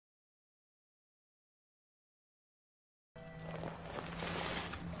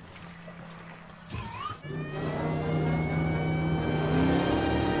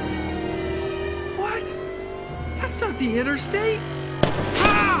the interstate?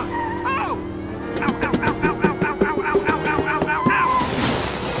 Ah! Oh! Ow, ow, ow, ow, ow, ow, ow, ow, ow, ow, ow, ow, ow!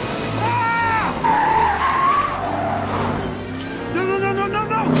 Ah! No, no, no, no, no,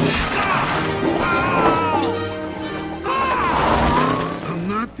 no! Ah! Ah! I'm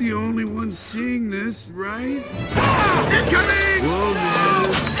not the only one seeing this, right? Ah! Incoming! Whoa,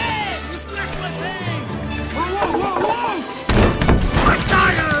 man. Whoa, whoa, whoa, whoa!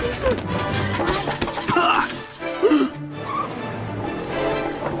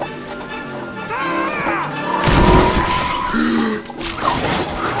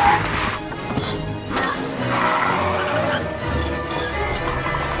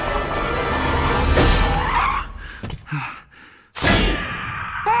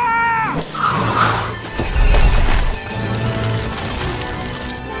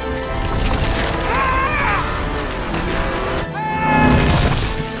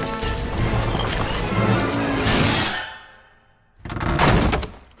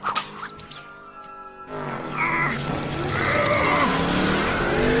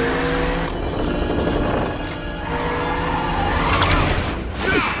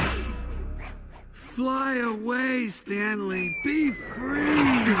 Fly away, Stanley. Be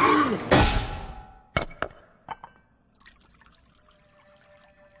free.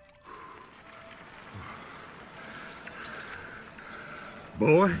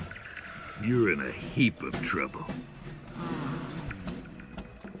 Boy, you're in a heap of trouble.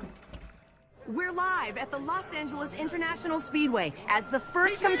 We're live at the Los Angeles International Speedway as the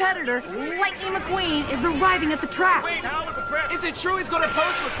first competitor, Lightning McQueen, is arriving at the track. Wait, how was the trip? Is it true he's gonna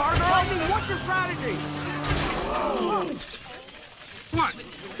pose for car girl? Tell me, what's your strategy? What?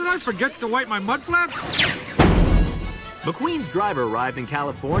 Did I forget to wipe my mud flaps? McQueen's driver arrived in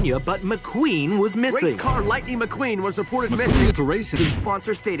California, but McQueen was missing. Race car Lightning McQueen was reported missing. To race The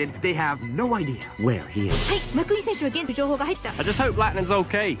sponsor stated they have no idea where he is. はい、マクイーン選手の現地情報が入ってきた。 I just hope Lightning's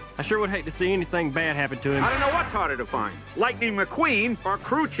okay. I sure would hate to see anything bad happen to him. I don't know what's harder to find. Lightning McQueen or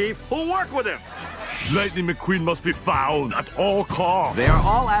crew chief who'll work with him. Lightning McQueen must be found at all costs. They are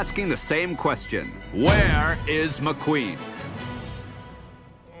all asking the same question. Where is McQueen?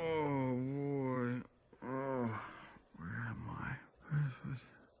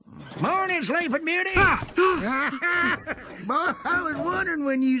 Morning, Sleeping Beauty. Boy, I was wondering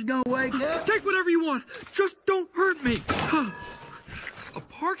when you was gonna wake up. Take whatever you want. Just don't hurt me. A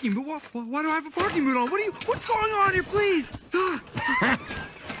parking boot? Why do I have a parking boot on? What's going on here, please?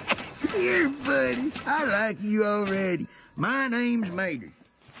 You're funny. I like you already. My name's Mater.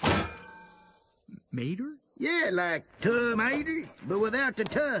 Mater? Yeah, like Tuh Mater, but without the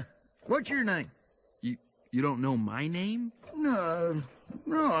tuh. What's your name? You don't know my name? No,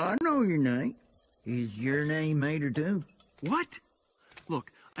 I know your name. Is your name Mater too? What?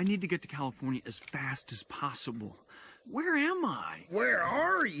 Look, I need to get to California as fast as possible. Where am I? Where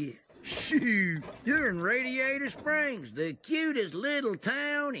are you? Shoot, you're in Radiator Springs, the cutest little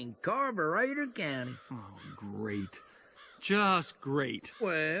town in Carburetor County. Oh, great. Just great.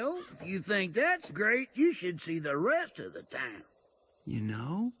 Well, if you think that's great, you should see the rest of the town. You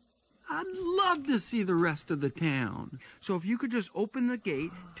know, I'd love to see the rest of the town. So if you could just open the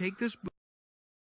gate, take this